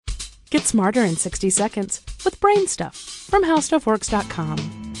Get smarter in 60 seconds with Brain Stuff from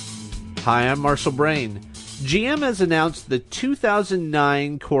HowStuffWorks.com. Hi, I'm Marshall Brain. GM has announced the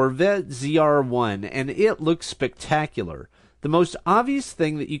 2009 Corvette ZR1, and it looks spectacular. The most obvious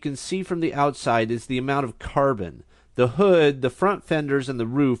thing that you can see from the outside is the amount of carbon. The hood, the front fenders, and the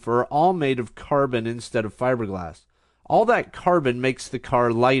roof are all made of carbon instead of fiberglass. All that carbon makes the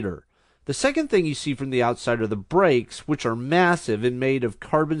car lighter. The second thing you see from the outside are the brakes, which are massive and made of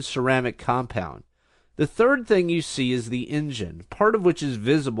carbon ceramic compound. The third thing you see is the engine, part of which is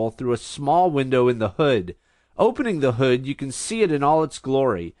visible through a small window in the hood. Opening the hood, you can see it in all its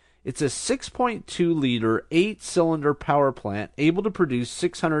glory. It's a 6.2-liter, 8-cylinder power plant able to produce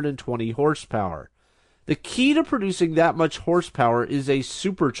 620 horsepower. The key to producing that much horsepower is a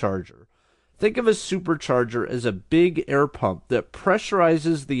supercharger. Think of a supercharger as a big air pump that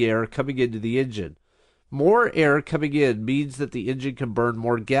pressurizes the air coming into the engine. More air coming in means that the engine can burn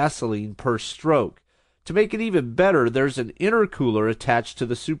more gasoline per stroke. To make it even better, there's an intercooler attached to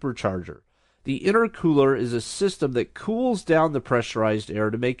the supercharger. The intercooler is a system that cools down the pressurized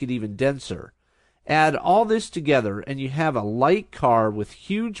air to make it even denser. Add all this together and you have a light car with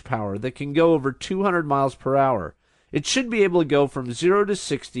huge power that can go over 200 miles per hour. It should be able to go from 0 to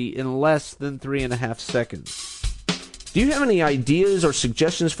 60 in less than 3.5 seconds. Do you have any ideas or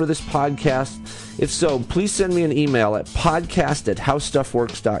suggestions for this podcast? If so, please send me an email at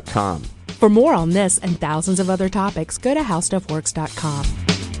podcast@howstuffworks.com. For more on this and thousands of other topics, go to HowStuffWorks.com.